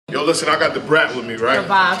Yo, listen, I got the brat with me, right?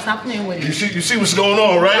 The vibe. Stop playing with it. You see what's going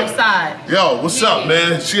on, right? Outside. Yo, what's up,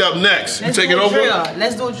 man? She up next. Let's you taking do a over? Drill.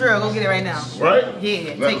 Let's do a drill. Go get it right now. Right?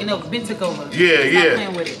 Yeah, taking over. Ben took over. Yeah. Stop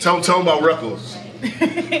playing with it. Tell them about records.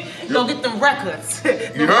 Go get them records.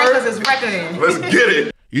 You heard? Records is recording. Let's get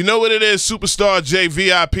it. You know what it is, Superstar J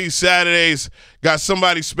VIP Saturdays. Got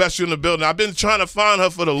somebody special in the building. I've been trying to find her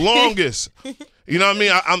for the longest. You know what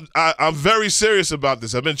I mean? I'm very serious about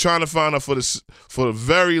this. I've been trying to find her for the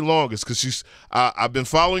very longest because I've been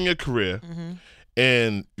following your career,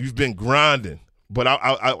 and you've been grinding. But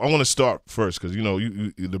I want to start first because you know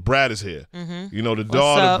the brat is here. You know the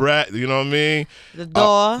doll, the brat. You know what I mean? The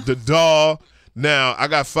doll. The doll. Now I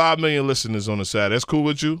got 5 million listeners on the side. That's cool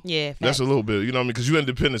with you? Yeah, facts. That's a little bit. You know what I mean? Because you're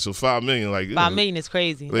independent, so 5 million, like 5 million is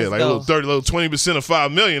crazy. Yeah, like a little 20% of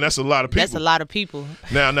 5 million. That's a lot of people. That's a lot of people.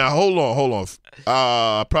 Now, hold on.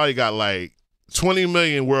 I probably got like 20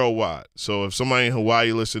 million worldwide. So if somebody in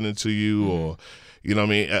Hawaii listening to you, or you know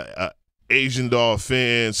what I mean, Asian doll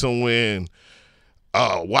fan somewhere in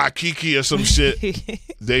Waikiki or some shit,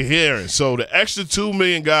 they hearing. So the extra 2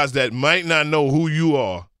 million guys that might not know who you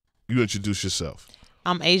are, you introduce yourself.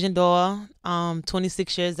 I'm Asian doll.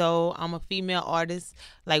 26 years old. I'm a female artist,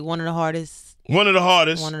 like one of the hardest. One of the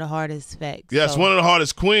hardest. One of the hardest, facts. Yes, one of the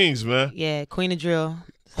hardest queens, man. Yeah, Queen of Drill.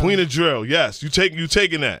 So. Queen of Drill, yes. You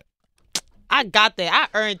taking that. I got that.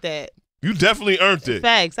 I earned that. You definitely earned it.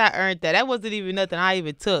 Facts, I earned that. That wasn't even nothing I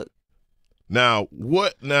even took. Now,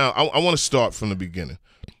 I want to start from the beginning.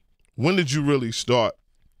 When did you really start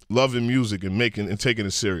loving music and taking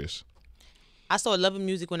it serious? I started loving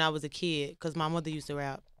music when I was a kid because my mother used to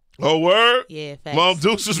rap. Oh, word? Yeah, facts. Mom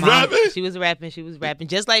Dukes was rapping? She was rapping.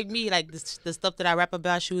 Just like me, like the stuff that I rap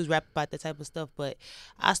about, she was rapping about that type of stuff. But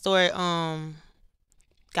I started,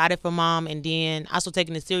 got it from mom, and then I started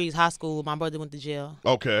taking it serious high school. My brother went to jail.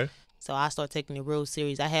 Okay. So I started taking it real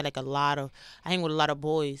serious. I had I hang with a lot of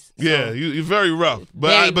boys. So. Yeah, you're very rough,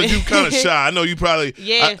 but you kind of shy. I know you probably.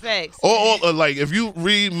 Yeah, facts. All like if you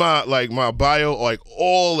read my bio, like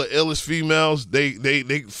all the illest females,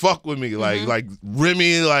 they fuck with me. Like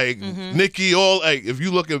Remy, like Nikki, all like if you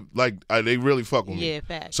look at like they really fuck with me. Yeah,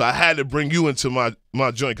 facts. So I had to bring you into my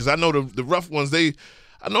joint because I know the rough ones I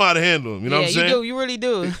know how to handle them. You know what I'm saying? Yeah, you do. You really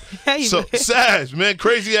do. So Sag, man,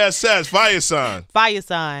 crazy ass Sag, fire sign. Fire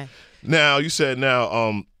sign. Now you said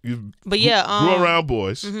you grew around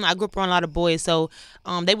boys. I grew up around a lot of boys, so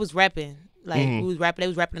they was rapping. Like we was rapping. They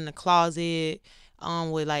was rapping in the closet.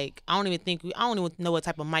 With like I don't even know what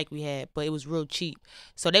type of mic we had, but it was real cheap.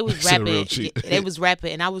 So they was rapping. Real cheap. They was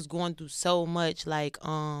rapping, and I was going through so much, like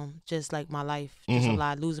just like my life, just a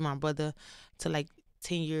lot, losing my brother to like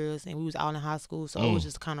 10 years, and we was out in high school, so it was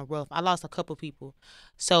just kind of rough. I lost a couple people,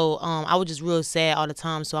 so I was just real sad all the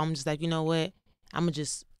time. So I'm just like, you know what, I'm gonna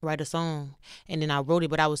just write a song, and then I wrote it,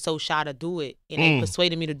 but I was so shy to do it, and they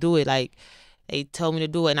persuaded me to do it. Like they told me to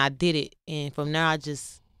do it, and I did it, and from there I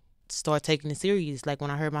just started taking it serious. Like when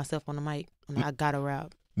I heard myself on the mic, when I got a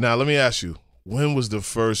rap. Now let me ask you, when was the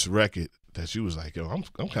first record that you was like, yo,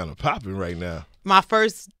 I'm kind of popping right now? My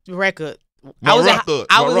first record. My record.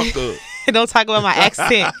 Don't talk about my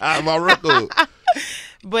accent. My record.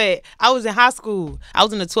 But I was in high school. I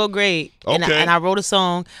was in the 12th grade, and I wrote a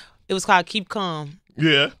song. It was called "Keep Calm."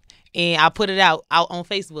 Yeah. And I put it out on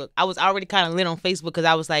Facebook. I was already kind of lit on Facebook because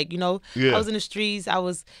I was like, I was in the streets. I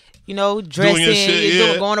was,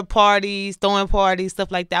 dressing, going to parties, throwing parties, stuff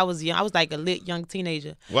like that. I was young. I was like a lit young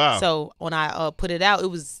teenager. Wow. So when I put it out, it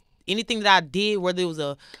was anything that I did, whether it was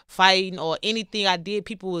a fighting or anything I did,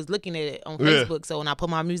 people was looking at it on Facebook. So when I put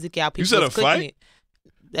my music out, people was clicking it.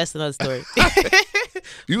 That's another story.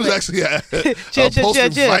 You was actually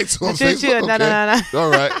posting fights on Facebook? No. All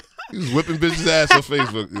right. You was whipping bitches' ass on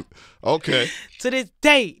Facebook. Okay. To this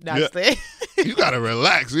day. You got to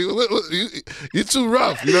relax. You're too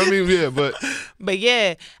rough. You know what I mean? Yeah, But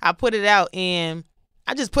yeah, I put it out, and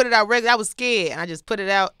I just put it out regular. I was scared, and I just put it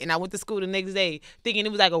out, and I went to school the next day thinking it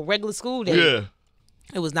was like a regular school day. Yeah.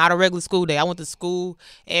 It was not a regular school day. I went to school,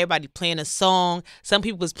 everybody playing a song. Some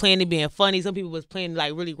people was playing it being funny. Some people was playing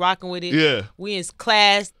like really rocking with it. Yeah. We in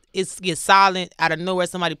class, it gets silent. Out of nowhere,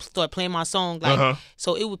 somebody started playing my song. Like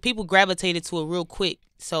so people gravitated to it real quick.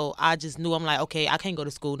 So I just knew, I'm like, okay, I can't go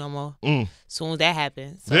to school no more. Soon as that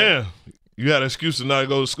happened. So damn. You had an excuse to not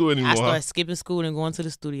go to school anymore. I started skipping school and going to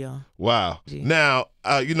the studio. Wow. Gee. Now,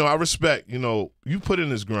 I respect, you put in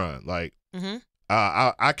this grind. Like,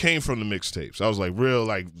 I came from the mixtapes. I was like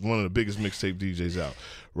one of the biggest mixtape DJs out,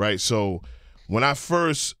 right? So when I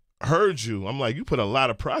first heard you, I'm like, you put a lot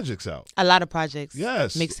of projects out. A lot of projects.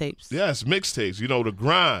 Yes. Mixtapes. Yes, mixtapes, the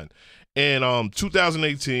grind. And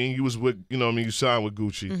 2018, you was with, you signed with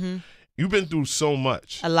Gucci. you've been through so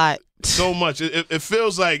much. A lot. So much. It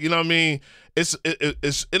feels like, you know what I mean? It's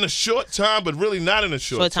in a short time, but really not in a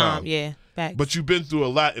short time. Yeah. Facts. But you've been through a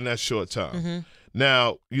lot in that short time. Mm-hmm.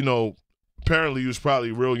 Now, you know, apparently you was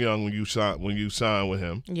probably real young when you signed with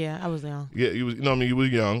him. Yeah, I was young. Yeah, you was, you know what I mean? You were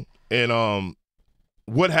young. And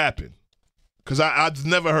what happened? Because I've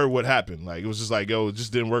never heard what happened. Like, it was just like, yo, it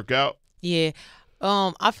just didn't work out. Yeah.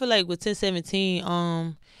 I feel like with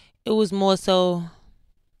 1017, it was more so,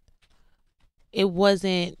 it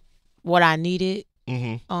wasn't what I needed.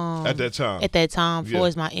 Mm-hmm. At that time. At that time, for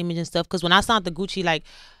as my image and stuff. Because when I signed to Gucci, like,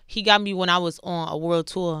 he got me when I was on a world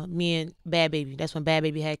tour, me and Bad Baby. That's when Bad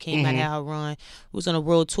Baby came back, had her run. We was on a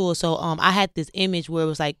world tour. So I had this image where it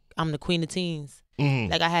was like, I'm the queen of teens.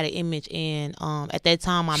 Mm-hmm. Like, I had an image, and at that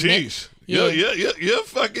time I met. You're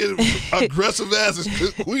fucking aggressive ass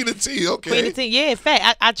is queen of teen. Okay. Queen of teen. Yeah, in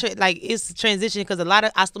fact, like, it's a transition because a lot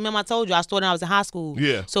of, I still remember I told you I started when I was in high school.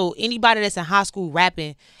 Yeah. So anybody that's in high school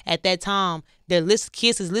rapping at that time, their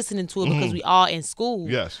kids is listening to it because we all in school.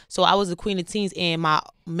 Yes. So I was the queen of teens, and my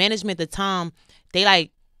management at the time, they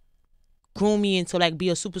like groom me into like be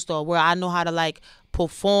a superstar where I know how to like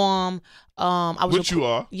perform. Which you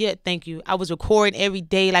are. Yeah, thank you. I was recording every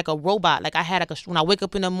day like a robot. Like I had like when I wake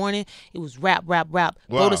up in the morning, it was rap, rap, rap.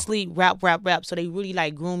 Wow. Go to sleep, rap, rap, rap. So they really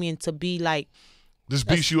like groom me into be like this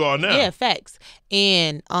beast you are now. Yeah, facts.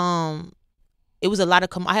 And it was a lot of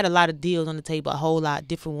I had a lot of deals on the table, a whole lot,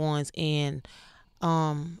 different ones, and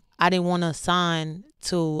I didn't want to sign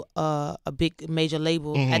to a big major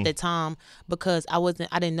label at that time because I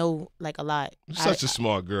didn't know like a lot. You're such a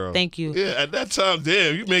smart girl. Thank you. Yeah, at that time,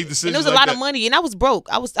 damn, you made decisions. And it was a lot of money, and I was broke.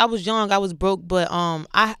 I was young, I was broke, but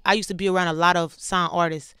I used to be around a lot of signed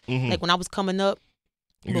artists. Like when I was coming up.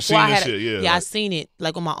 You seen that shit, yeah. Yeah, I seen it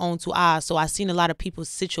like on my own two eyes. So I seen a lot of people's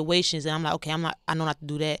situations, and I'm like, okay, I know not to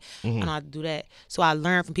do that. I know not to do that. So I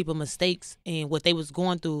learned from people's mistakes and what they was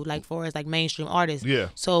going through, like for as like mainstream artists. Yeah.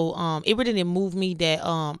 So it really didn't move me that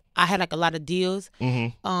I had like a lot of deals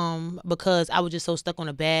because I was just so stuck on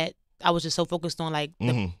the bad. I was just so focused on like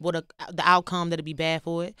the outcome that'd be bad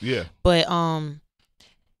for it. Yeah. But I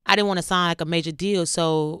didn't want to sign like a major deal,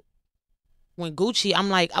 so. When Gucci, I'm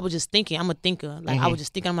like, I was just thinking, I'm a thinker. Like, I was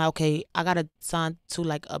just thinking, I'm like, okay, I got to sign to,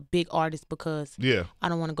 like, a big artist because I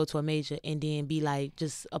don't want to go to a major and then be, like,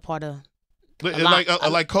 just a part of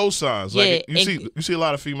like co-signs. Yeah, like, you see a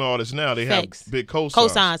lot of female artists now, they facts. have big co-signs.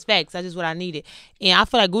 Co-signs, facts. That's just what I needed. And I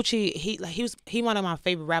feel like Gucci, he one of my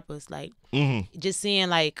favorite rappers. Like, just seeing,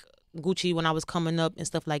 like, Gucci when I was coming up and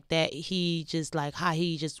stuff like that, he just, like, how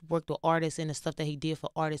he just worked with artists and the stuff that he did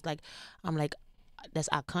for artists. Like, I'm like, that's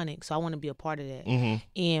iconic, so I want to be a part of that.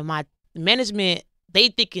 And my management, they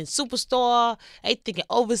thinking superstar, they thinking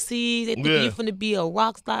overseas, they thinking you finna be a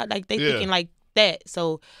rock star, like they thinking like that.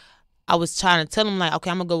 So I was trying to tell them like,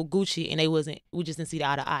 okay, I'm gonna go with Gucci, and we just didn't see the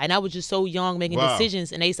eye to eye. And I was just so young making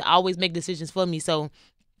decisions, and they used to always make decisions for me. So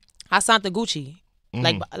I signed to Gucci,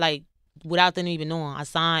 like without them even knowing. I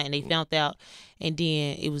signed, and they found out, and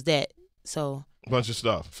then it was that. So. Bunch of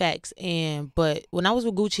stuff. Facts. But when I was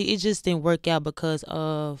with Gucci, it just didn't work out because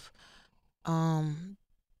of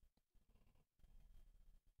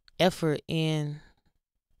effort and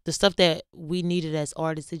the stuff that we needed as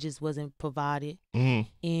artists. It just wasn't provided.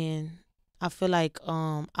 And I feel like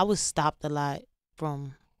I was stopped a lot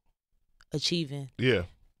from achieving. Yeah.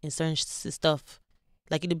 And certain stuff.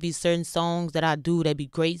 Like it'd be certain songs that I do that be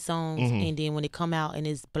great songs, and then when it come out and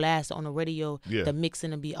it's blasted on the radio, the mixing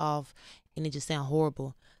will be off. And it just sound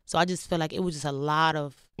horrible. So I just feel like it was just a lot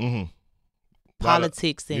of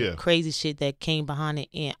politics and crazy shit that came behind it.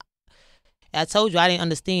 And I told you I didn't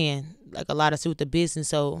understand like a lot of shit with the business.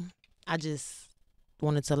 So I just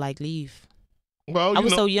wanted to like leave. Well, I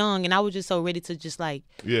was so young, and I was just so ready to just like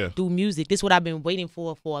do music. This is what I've been waiting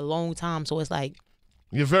for a long time. So it's like.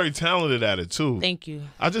 You're very talented at it too. Thank you.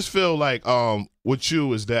 I just feel like with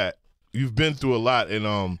you is that you've been through a lot,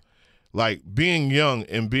 and like being young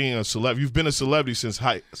and being a celebrity, you've been a celebrity since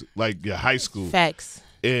your high school. Facts.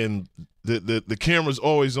 And the camera's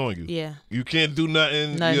always on you. Yeah. You can't do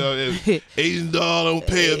nothing. You know, if Asian doll don't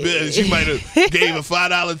pay a bit, she might have gave a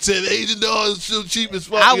 $5 tip. Asian doll is so cheap as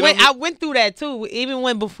fuck. I went through that too. Even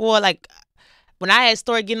when before when I had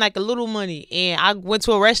started getting like a little money, and I went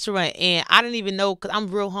to a restaurant, and I didn't even know, because I'm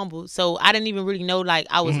real humble, so I didn't even really know like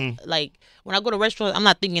I was like, when I go to restaurants, I'm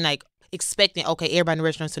not thinking like expecting, okay, everybody in the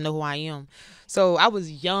restaurants to know who I am. So I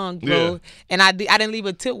was young, bro, and I didn't leave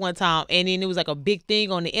a tip one time, and then it was like a big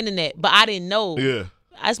thing on the internet, but I didn't know. Yeah.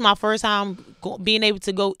 That's my first time being able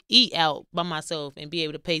to go eat out by myself and be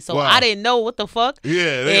able to pay. So I didn't know what the fuck.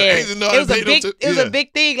 Yeah, Asian know it was a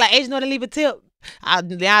big thing. Like Asian know to leave a tip.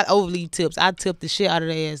 I overly tips. I tip the shit out of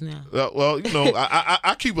their ass now. Well, you know,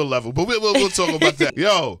 I keep a level, but we'll talk about that.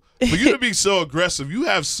 Yo, for you to be so aggressive, you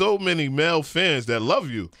have so many male fans that love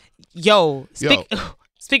you. Yo.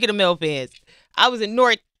 Speaking of male fans, I was in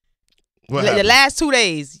Newark the last 2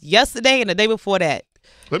 days, yesterday and the day before that.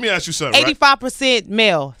 Let me ask you something. 85%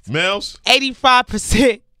 males. Males?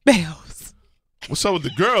 85% males. What's up with the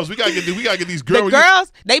girls? We gotta get these girls. The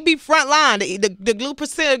girls, they be front line. The little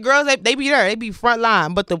percent of girls, they be there. They be front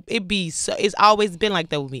line. But it's always been like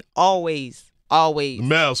that with me. Always. The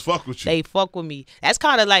males fuck with you. They fuck with me. That's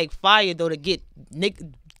kind of like fire though, to get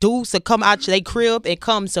dudes to come out their crib and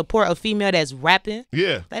come support a female that's rapping.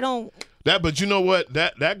 Yeah. They don't. But you know what?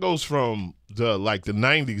 That goes from the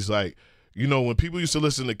 90s, like. You know, when people used to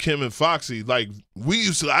listen to Kim and Foxy, like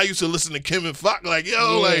I used to listen to Kim and Foxy, like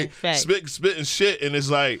spitting shit, and it's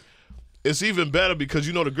like it's even better because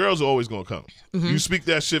you know the girls are always gonna come. Mm-hmm. You speak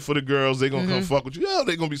that shit for the girls, they gonna come fuck with you. Yo,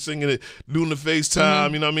 they gonna be singing it, doing the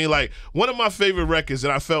FaceTime. You know what I mean? Like one of my favorite records,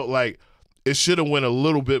 and I felt like it should have went a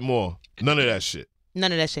little bit more. None of that shit.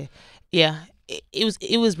 Yeah,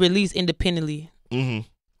 it was released independently. Mm-hmm.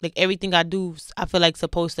 Like everything I do, I feel like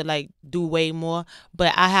supposed to like do way more,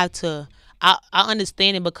 but I have to. I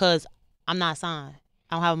understand it because I'm not signed.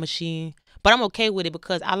 I don't have a machine, but I'm okay with it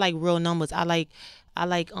because I like real numbers. I like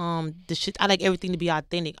the shit. I like everything to be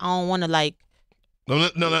authentic. I don't want to like. No.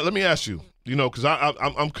 Let me ask you. You know, because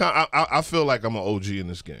I feel like I'm an OG in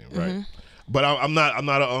this game, right? Mm-hmm. But I'm not an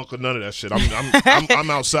uncle. None of that shit. I'm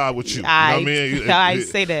outside with you. You know what I mean? I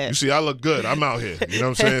say that. You see, I look good. I'm out here. You know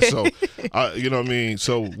what I'm saying? So, you know what I mean.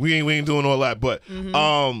 So we ain't doing all that. But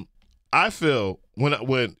I feel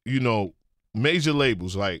when you know major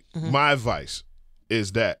labels, like my advice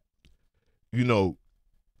is that you know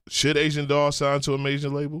should Asian Doll sign to a major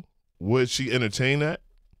label? Would she entertain that?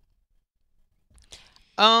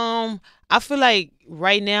 I feel like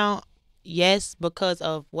right now, yes, because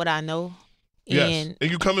of what I know. Yes,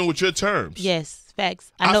 and you come in with your terms. Yes,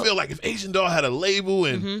 facts. I feel like if Asian Doll had a label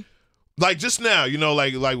and like just now, you know,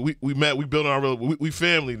 like we met, we built our we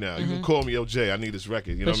family now. You can call me, yo, Jay, I need this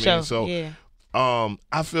record. You know what I mean? So, yeah.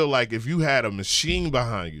 I feel like if you had a machine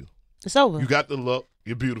behind you, it's over. You got the look,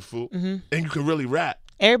 you're beautiful, and you can really rap.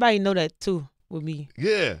 Everybody know that too with me.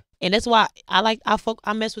 Yeah, and that's why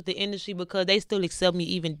I mess with the industry because they still accept me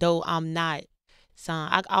even though I'm not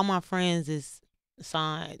signed. All my friends is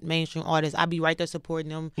signed mainstream artists. I be right there supporting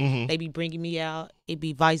them. They be bringing me out. It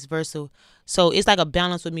be vice versa. So it's like a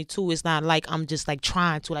balance with me too. It's not like I'm just like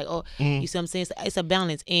trying to like you see what I'm saying? It's a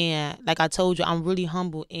balance. And like I told you, I'm really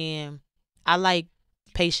humble and I like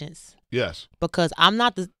patience. Yes. Because I'm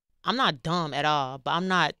not dumb at all, but I'm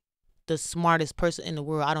not the smartest person in the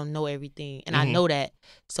world. I don't know everything, and I know that.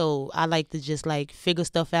 So I like to just like figure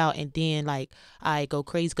stuff out, and then like I go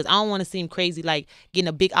crazy because I don't want to seem crazy like getting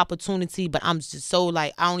a big opportunity, but I'm just so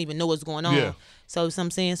like I don't even know what's going on. Yeah. So you know what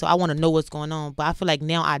I'm saying, so I want to know what's going on, but I feel like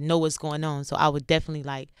now I know what's going on, so I would definitely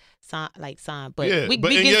like sign. But yeah, we in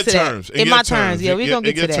get your to terms, that. In my terms, yeah, we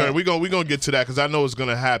gonna get to that. We gonna get to that because I know it's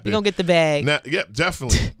gonna happen. We gonna get the bag. Now, yeah,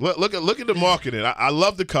 definitely. look at the marketing. I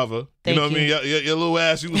love the cover. Thank you know what I mean? Your little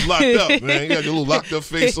ass, you was locked up, man. You got your little locked up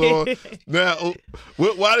face on. Now,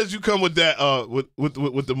 why did you come with that?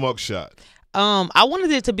 With the mugshot. I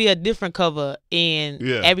wanted it to be a different cover, and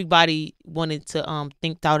everybody wanted to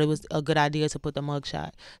thought it was a good idea to put the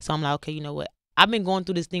mugshot. So I'm like, okay, you know what? I've been going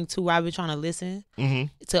through this thing too where I've been trying to listen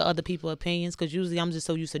to other people's opinions because usually I'm just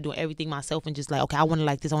so used to doing everything myself and just like, okay, I want to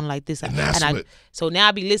like this, I want to like this. So now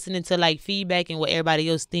I be listening to like feedback and what everybody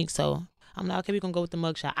else thinks. So I'm like, okay, we're going to go with the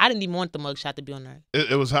mugshot. I didn't even want the mugshot to be on there.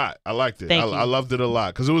 It was hot. I liked it. Thank you. I loved it a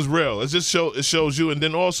lot because it was real. It just shows you. And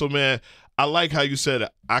then also, man, I like how you said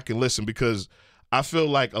I can listen because I feel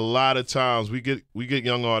like a lot of times we get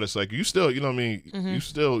young artists like you still, you know what I mean? You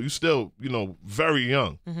still, you know, very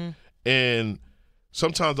young. And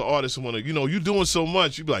sometimes the artists want to, you know, you doing so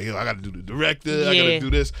much, you be like, yo, I got to do the director, I got to do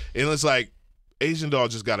this. And it's like, Asian Doll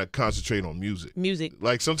just got to concentrate on music.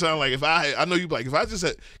 Like sometimes, like if I know you like, if I just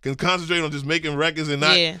can concentrate on just making records and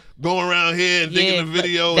not going around here and thinking the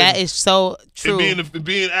video. That is so true. And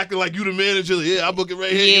being acting like you the manager. Yeah, I book it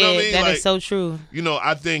right here. You know what I mean? That like, is so true. You know,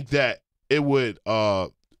 I think that it would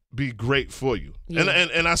be great for you. Yeah.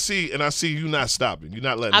 And I see you not stopping. You're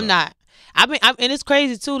not letting I'm not. And it's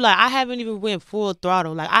crazy too. Like I haven't even went full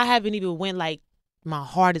throttle. Like I haven't even went like my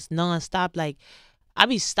hardest nonstop. Like I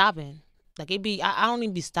be stopping. Like it be I don't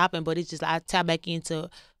even be stopping, but it's just like I tap back into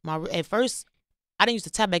my. At first, I didn't used to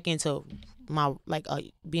tap back into my like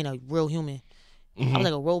being a real human. I was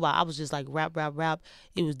like a robot. I was just like rap.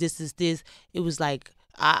 It was this. It was like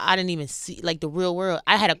I didn't even see like the real world.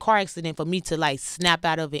 I had a car accident for me to like snap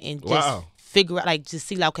out of it and just figure out, like, just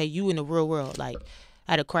see, like, okay, you in the real world. Like,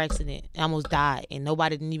 I had a car accident. I almost died, and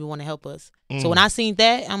nobody didn't even want to help us. So when I seen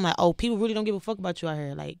that, I'm like, oh, people really don't give a fuck about you out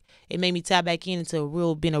here. Like, it made me tap back in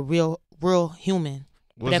into being a real human.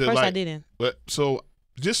 But at first, I didn't. But so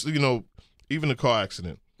just, you know, even the car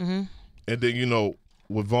accident, and then, you know,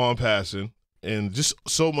 with Vaughn passing, and just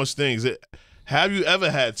so much things. Have you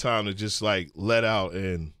ever had time to just like let out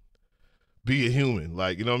and be a human?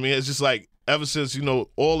 Like, you know what I mean? It's just like ever since, you know,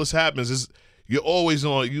 all this happens, you're always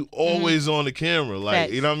on on the camera. Like,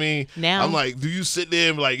 Facts. you know what I mean? Now I'm like, do you sit there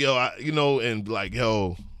and be like, yo, you know, and like,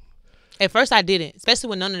 yo. At first I didn't,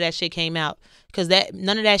 especially when none of that shit came out. Because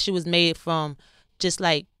none of that shit was made from just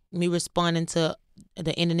like me responding to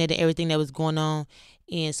the internet and everything that was going on.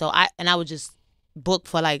 And so I would just book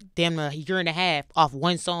for like damn near a year and a half off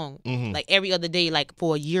one song. Like every other day, like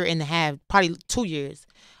for a year and a half, probably 2 years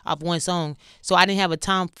off one song. So I didn't have a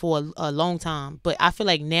time for a long time. But I feel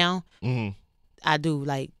like now I do.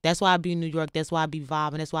 Like, that's why I be in New York. That's why I be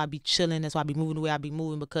vibing. That's why I be chilling. That's why I be moving the way I be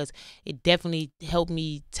moving, because it definitely helped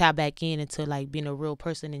me tap back in into like being a real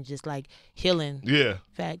person and just like healing. Yeah.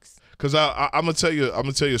 Facts. Cause I'm gonna tell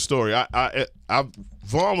you a story.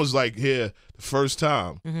 Vaughn was like here the first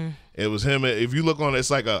time. It was him. If you look on it, it's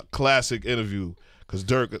like a classic interview. Cause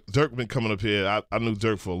Dirk been coming up here. I knew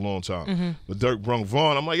Dirk for a long time, but Dirk brung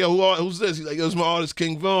Vaughn. I'm like, yo, who's this? He's like, yo, it's my artist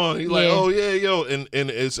King Vaughn. He's like, oh yeah, yo, and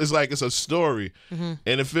it's like it's a story, and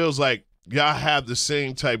it feels like y'all have the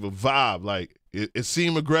same type of vibe. Like it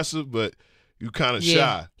seemed aggressive, but you kind of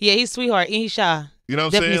shy. Yeah, he's sweetheart and he's shy. You know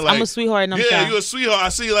what I'm saying? Like, I'm a sweetheart and I'm shy. Yeah, you're a sweetheart. I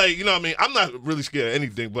see, like, you know what I mean? I'm not really scared of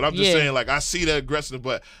anything, but I'm just saying, like, I see the aggression,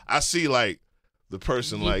 but I see, like, the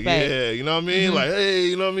person, like, yeah, you know what I mean? Like, hey,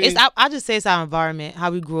 you know what I mean? I just say it's our environment, how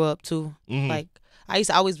we grew up, too. Like, I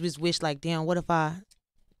used to always just wish, like, damn, what if I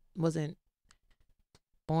wasn't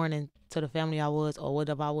born into the family I was, or what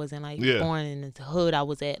if I wasn't, like, born in the hood I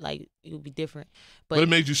was at? Like, it would be different. But it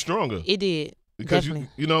made you stronger. It did. Because, definitely.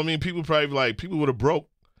 You know what I mean? People probably, like, people would have broke.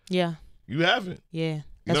 Yeah. You haven't. Yeah.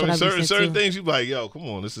 You know, certain things you be like, yo, come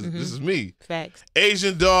on, this is me. Facts.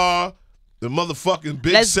 Asian Doll, the motherfucking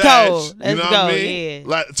big Let's Sag. go. You know what I mean? Yeah.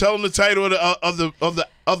 Like, tell them the title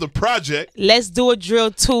of the project. Let's Do a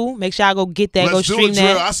Drill 2. Make sure I go get that. Let's go do stream a drill.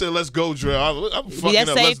 that. I said, let's go drill. I'm fucking that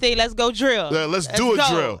up. same thing. Let's go drill. Let's do a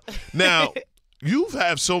drill. Now, you've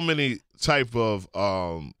had so many type of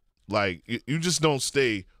like you just don't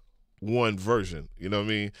stay one version. You know what I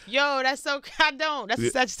mean? Yo, that's so. I don't.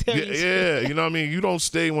 That's such Sagittarius. Yeah, you know what I mean? You don't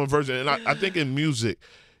stay one version. And I think in music,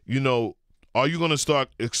 you know, are you going to start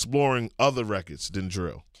exploring other records than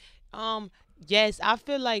drill? Yes, I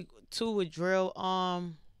feel like too with drill.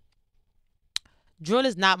 Drill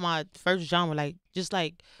is not my first genre. Like, just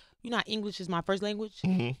like, you know, English is my first language.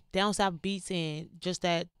 Down south beats and just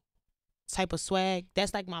that type of swag.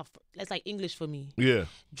 That's like English for me. Yeah.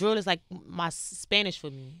 Drill is like my Spanish for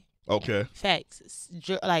me. Okay. Facts.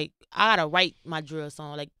 Like, I gotta write my drill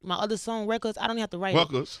song. Like, my other song records, I don't even have to write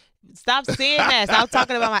records. Stop saying that. Stop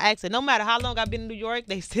talking about my accent. No matter how long I've been in New York,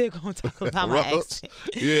 they still gonna talk about my accent.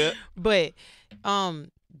 Yeah. But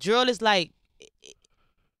drill is like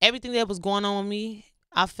everything that was going on with me.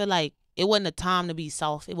 I feel like it wasn't a time to be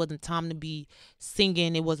soft. It wasn't a time to be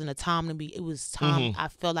singing. It wasn't a time to be. It was time. I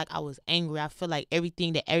felt like I was angry. I feel like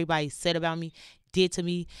everything that everybody said about me, did to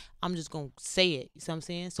me, I'm just gonna say it. You see what I'm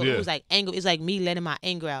saying? So it was like anger. It's like me letting my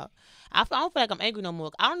anger out. I don't feel like I'm angry no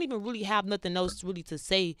more. I don't even really have nothing else really to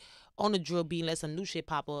say on the drill beat unless some new shit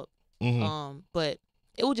pop up. But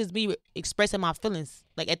it would just be expressing my feelings.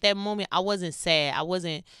 Like, at that moment, I wasn't sad. I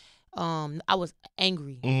wasn't. I was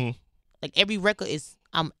angry. Like, every record is.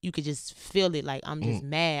 You could just feel it. Like, I'm just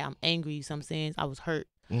mad. I'm angry. You see what I'm saying? I was hurt.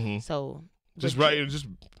 So just writing,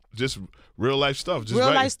 just real life stuff. Just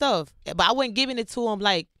real life stuff. But I wasn't giving it to him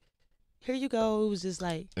like, here you go. It was just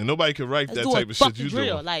like, and nobody could write that type of shit you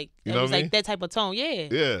drill. do. Like, you know it was what I mean? like that type of tone. Yeah.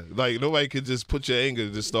 Yeah. Like, nobody could just put your anger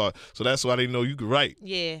and just start. So that's why they know you could write.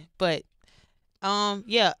 Yeah. But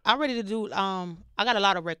yeah, I'm ready to do. I got a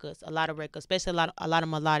lot of records, especially a lot of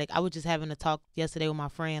melodic. I was just having a talk yesterday with my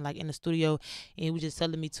friend, like in the studio, and he was just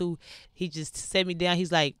telling me too. He just set me down.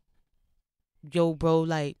 He's like, "Yo, bro,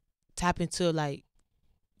 like tap into like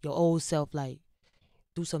your old self, like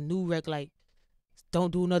do some new record, like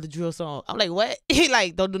don't do another drill song." I'm like, "What?" He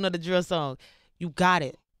like, "Don't do another drill song. You got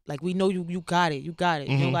it. Like, we know you got it. You got it.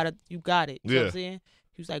 You don't gotta. You got it." You know what I'm saying?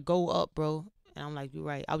 He was like, "Go up, bro." And I'm like, "You're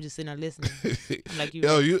right." I was just sitting there listening. I'm like,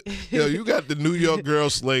 yo, you got the New York girl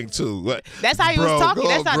slang too. What? That's how he was talking.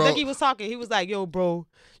 That's how Dougie was talking. He was like, "Yo, bro,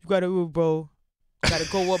 you gotta move, bro. You gotta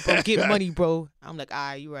go up, bro. Get money, bro." I'm like,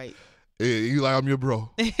 "Ah, you right." Yeah, you like I'm your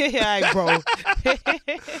bro. Yeah, bro.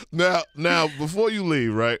 Now, before you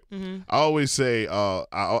leave, right? Mm-hmm. I always say,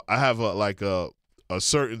 I have a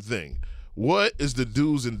certain thing. What is the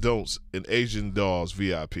do's and don'ts in Asian Dolls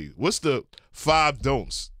VIP? What's the 5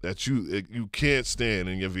 don'ts that you can't stand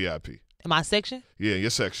in your VIP? In my section? Yeah, your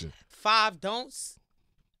section. 5 don'ts.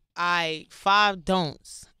 5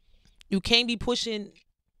 don'ts. You can't be pushing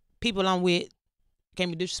people I'm with.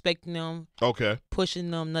 Can't be disrespecting them. Okay.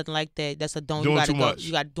 Pushing them, nothing like that. That's a don't. Doing You gotta too go. much.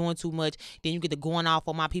 You got doing too much. Then you get to going off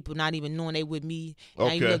on my people, not even knowing they with me. Now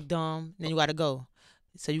you Okay. look dumb. Then you gotta go.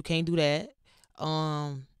 So you can't do that.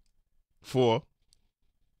 4.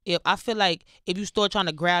 If I feel like if you start trying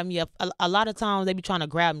to grab me up, a lot of times they be trying to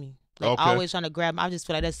grab me. Like Okay. always trying to grab me. I just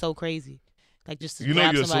feel like that's so crazy. Like just to You know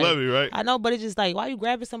grab you're somebody. a celebrity, right? I know, but it's just like, why you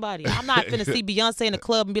grabbing somebody? I'm not finna see Beyonce in the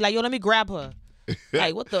club and be like, yo, let me grab her.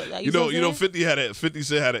 Like what the? Like, You know, 50 50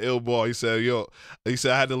 Cent had an ill ball. He said,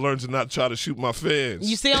 I had to learn to not try to shoot my fans.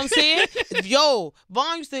 You see what I'm saying? Yo,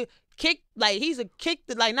 Vaughn used to kick, like he's a kick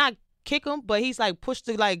to like not kick him, but he's like pushed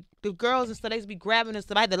to like the girls and stuff. They used to be grabbing and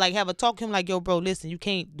stuff. I had to like have a talk to him like, yo, bro, listen, you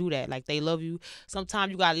can't do that. Like they love you.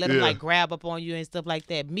 Sometimes you gotta let them like grab up on you and stuff like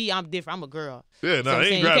that. Me, I'm different. I'm a girl. Yeah, no, they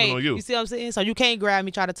they ain't grabbing on you. You see what I'm saying? So you can't grab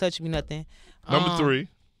me, try to touch me, nothing. Number 3.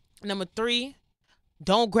 Number 3.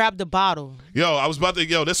 Don't grab the bottle. Yo, I was about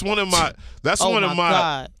to. That's one of my. That's Oh one of my my.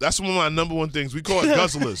 God. That's one of my number one things. We call it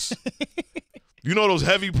guzzlers. You know those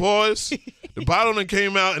heavy paws? The bottle done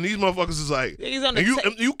came out, and these motherfuckers is like, He's on and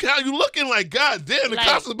the you looking like, God damn, the Like,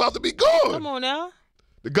 cops is about to be gone. Come on now.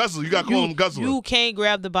 The guzzler, you got to call them guzzler. You can't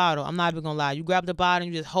grab the bottle. I'm not even gonna lie. You grab the bottle,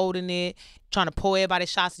 and you just holding it, trying to pour everybody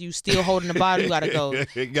shots. You still holding the bottle. You gotta go.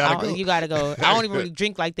 You gotta go. You gotta go. I don't even really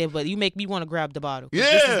drink like that, but you make me want to grab the bottle. Yeah.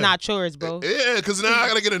 This is not yours, bro. Yeah, because now I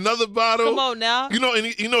gotta get another bottle. Come on now. You know,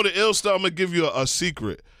 and you know the ill stuff. I'm gonna give you a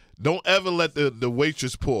secret. Don't ever let the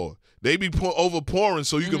waitress pour. They be over pouring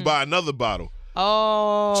so you can buy another bottle.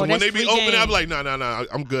 Oh, so when that's they be free opening, game. I'm like, nah,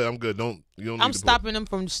 I'm good. You don't. I'm need to stopping them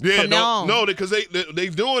from Yeah, now on. no, because they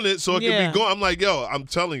doing it so it Yeah. can be going. I'm like, yo, I'm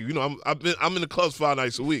telling you, I'm in the clubs 5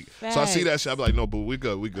 nights a week, so I see that shit. I'm like, no, boo, we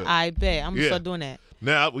good. I bet I'm gonna start doing that.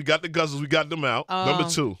 Now we got the guzzles, we got them out. Number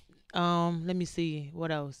 2. Let me see what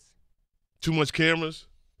else. Too much cameras.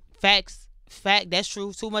 Facts. That's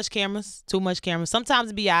true. Too much cameras. Sometimes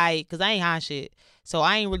it be alright, cause I ain't high shit. So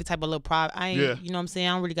I ain't really type of little private. I ain't, you know what I'm saying?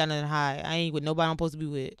 I don't really got nothing to hide. I ain't with nobody I'm supposed to be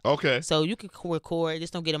with. Okay. So you can record,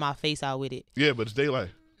 just don't get in my face out with it. Yeah, but it's daylight.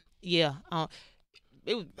 Yeah.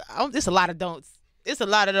 It's a lot of don'ts. It's a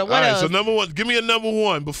lot of them. All What right, else? so number 1, give me a number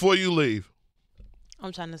 1 before you leave.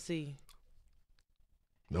 I'm trying to see.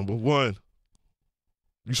 Number 1.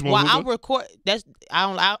 You smoke Well, hookah? I'm record.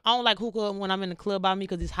 I don't like hookah when I'm in the club by me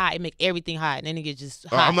because it's hot. It make everything hot, and then it gets just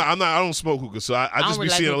hot. I don't smoke hookah, so I just really be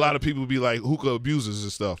like seeing a hookah. lot of people be like hookah abusers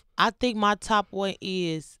and stuff. I think my top one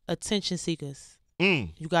is attention seekers.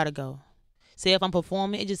 You gotta go. Say if I'm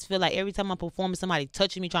performing, it just feel like every time I'm performing, somebody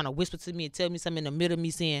touching me, trying to whisper to me and tell me something in the middle of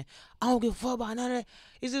me saying, I don't give a fuck about none of that.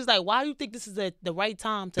 It's just like, why do you think this is the right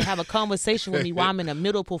time to have a conversation with me while I'm in the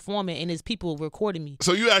middle performing and there's people recording me?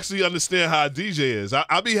 So you actually understand how a DJ is.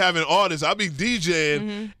 I be having artists, I be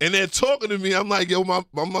DJing, and they're talking to me. I'm like, yo, my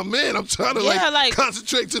man, I'm trying to like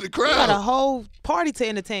concentrate to the crowd. You got a whole party to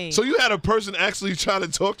entertain. So you had a person actually trying to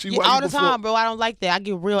talk to you while all you the perform? time, bro. I don't like that. I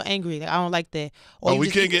get real angry. Like, I don't like that. Or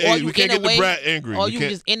we can't get the brat angry. Or you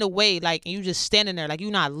just in the way, like, and you just standing there, like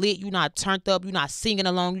you not lit, you not turned up, you not singing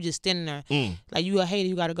along, you just standing there, like you a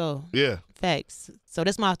hater. You gotta go. Yeah. Facts. So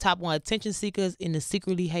that's my top one: attention seekers and the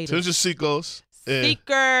secretly haters. Attention seekers.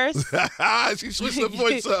 Seekers. She switched her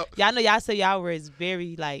voice up. Y'all know y'all say y'all words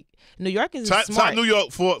very like New Yorkers is smart. Top New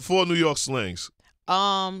York four New York slangs.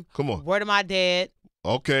 Come on. Word of my dad.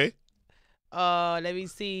 Okay. Let me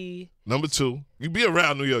see. Number 2. You be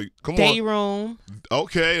around New York. Come Day on. room.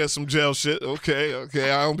 Okay, that's some jail shit. Okay.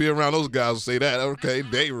 I don't be around those guys who say that. Okay,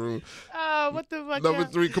 day room. What the fuck? Number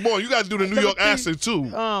 3. Come on, you gotta do the New York accent too.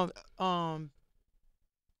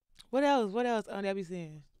 What else? That be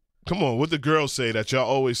saying. Come on, what the girls say that y'all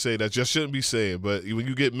always say that y'all shouldn't be saying, but when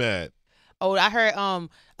you get mad. Oh, I heard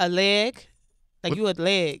a leg. Like what? You a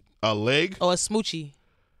leg. A leg? Or a smoochie.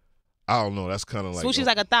 I don't know. That's kind of like Smoochie's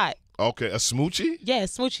like a thought. Okay, a smoochie? Yeah,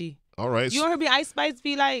 smoochie. All right. You heard me Ice Spice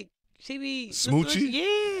be like, she be smoochie?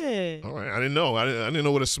 Yeah. All right, I didn't know. I didn't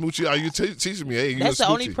know what a smoochie. Are you teaching me? Hey, you That's a the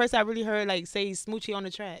only smoochie. person I really heard like say smoochie on the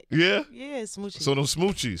track. Yeah. Yeah, smoochie. So them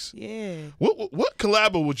smoochies. Yeah. What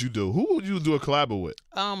collabo would you do? Who would you do a collabo with?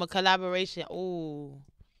 A collaboration. Oh.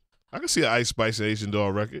 I can see an Ice Spice and Asian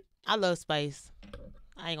Doll record. I love Spice.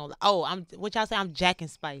 I ain't gonna lie. Oh, what y'all say? I'm jacking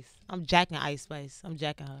Spice. I'm jacking Ice Spice. I'm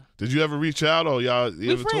jacking her. Did you ever reach out or y'all?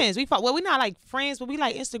 We friends. Well, we not like friends, but we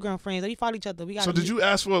like Instagram friends. We follow each other. So did you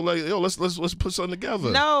ask for like, yo, let's put something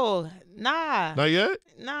together? No, nah. Not yet.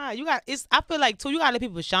 Nah, I feel like too. You gotta let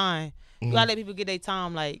people shine. You gotta let people get their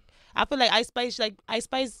time. Like I feel like Ice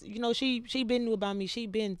Spice, you know, she been knew about me. She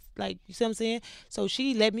been like, you see what I'm saying? So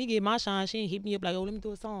she let me get my shine. She ain't hit me up like, oh, let me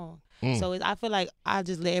do a song. So I feel like I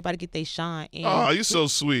just let everybody get their shine. And oh, you so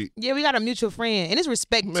sweet. Yeah, we got a mutual friend, and it's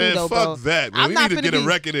respect man, too, though, fuck bro. that, man. We need to get a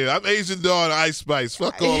record in. I'm Asian Dog and Ice Spice.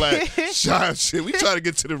 Fuck all that shine shit. We try to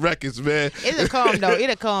get to the records, man. It'll come though.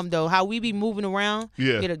 It'll come though. How we be moving around,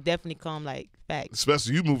 it'll definitely come. Like facts.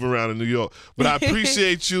 Especially you moving around in New York. But I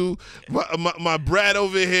appreciate you, my brat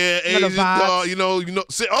over here, Asian Dog. You know.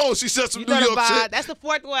 Oh, she said some New York shit. That's the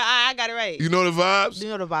fourth one. I got it right. You know the vibes. You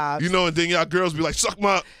know the vibes. You know, and then y'all girls be like, suck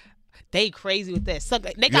my. They crazy with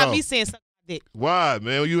that. They got me saying suck my dick. Why,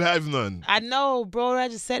 man? You have none. I know, bro. I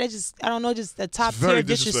just said it. I don't know. Just the top tier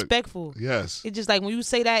disrespectful. Yes. It's just like when you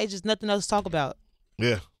say that, it's just nothing else to talk about.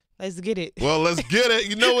 Yeah. Let's get it. Well, let's get it.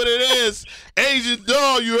 You know what it is. Asian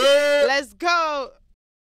Dog, you heard? Let's go.